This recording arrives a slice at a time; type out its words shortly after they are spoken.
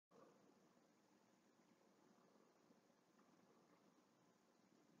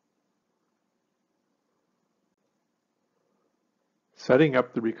Setting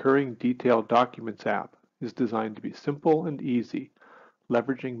up the Recurring Detailed Documents app is designed to be simple and easy,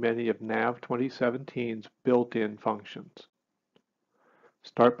 leveraging many of NAV 2017's built-in functions.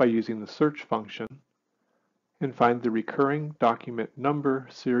 Start by using the search function and find the Recurring Document Number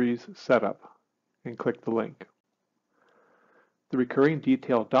Series Setup and click the link. The Recurring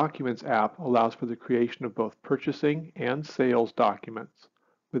Detailed Documents app allows for the creation of both purchasing and sales documents,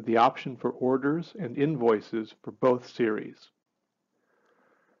 with the option for orders and invoices for both series.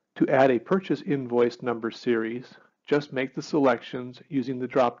 To add a purchase invoice number series, just make the selections using the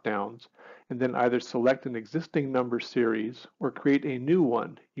drop-downs and then either select an existing number series or create a new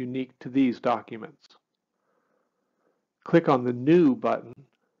one unique to these documents. Click on the New button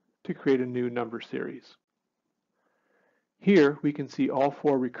to create a new number series. Here we can see all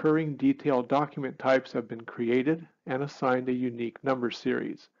 4 recurring detailed document types have been created and assigned a unique number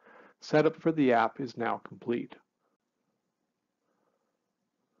series. Setup for the app is now complete.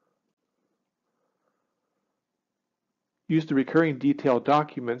 Use the recurring detailed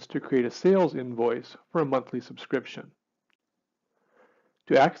documents to create a sales invoice for a monthly subscription.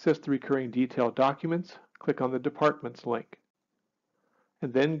 To access the recurring detailed documents, click on the Departments link,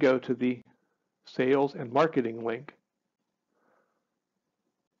 and then go to the Sales and Marketing link.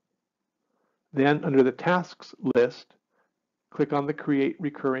 Then, under the Tasks list, click on the Create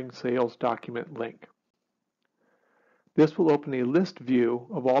Recurring Sales Document link. This will open a list view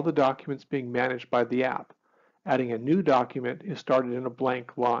of all the documents being managed by the app. Adding a new document is started in a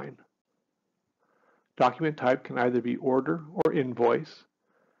blank line. Document type can either be order or invoice.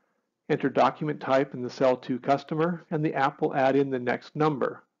 Enter document type in the cell to customer, and the app will add in the next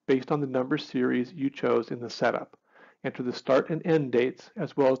number based on the number series you chose in the setup. Enter the start and end dates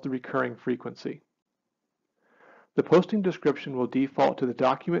as well as the recurring frequency. The posting description will default to the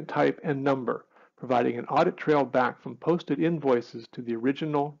document type and number, providing an audit trail back from posted invoices to the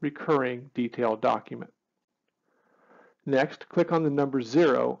original recurring detailed document. Next, click on the number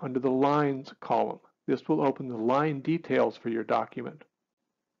 0 under the Lines column. This will open the line details for your document.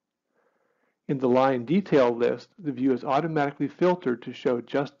 In the line detail list, the view is automatically filtered to show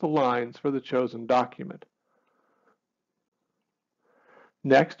just the lines for the chosen document.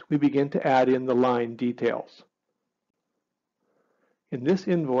 Next, we begin to add in the line details. In this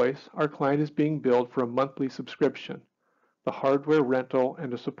invoice, our client is being billed for a monthly subscription, the hardware rental,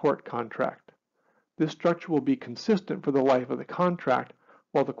 and a support contract. This structure will be consistent for the life of the contract,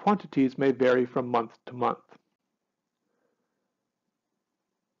 while the quantities may vary from month to month.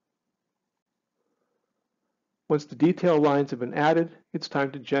 Once the detail lines have been added, it's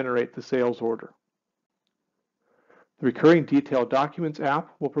time to generate the sales order. The Recurring Detailed Documents app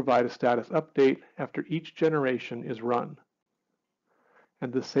will provide a status update after each generation is run.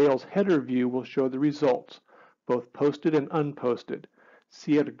 And the sales header view will show the results, both posted and unposted.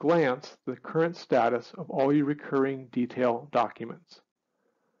 See at a glance the current status of all your recurring detail documents.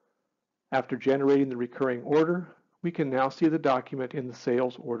 After generating the recurring order, we can now see the document in the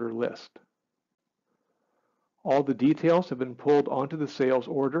sales order list. All the details have been pulled onto the sales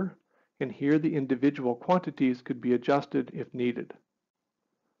order, and here the individual quantities could be adjusted if needed.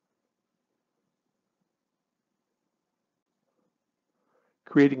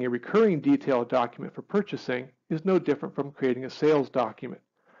 Creating a recurring detailed document for purchasing is no different from creating a sales document.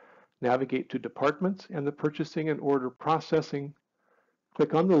 Navigate to Departments and the Purchasing and Order Processing.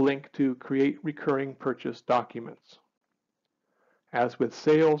 Click on the link to Create Recurring Purchase Documents. As with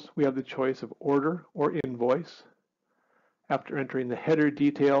sales, we have the choice of order or invoice. After entering the header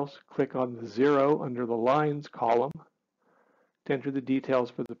details, click on the 0 under the Lines column to enter the details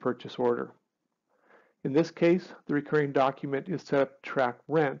for the purchase order. In this case, the recurring document is set up to track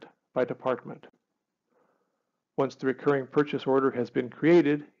rent by department. Once the recurring purchase order has been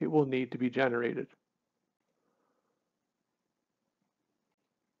created, it will need to be generated.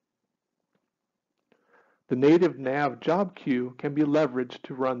 The native NAV job queue can be leveraged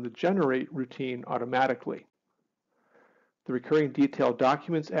to run the generate routine automatically. The Recurring Detailed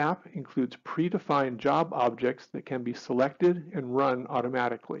Documents app includes predefined job objects that can be selected and run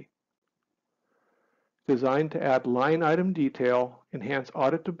automatically. Designed to add line item detail, enhance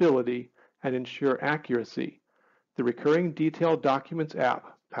auditability, and ensure accuracy, the Recurring Detailed Documents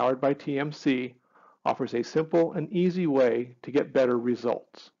app, powered by TMC, offers a simple and easy way to get better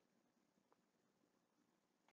results.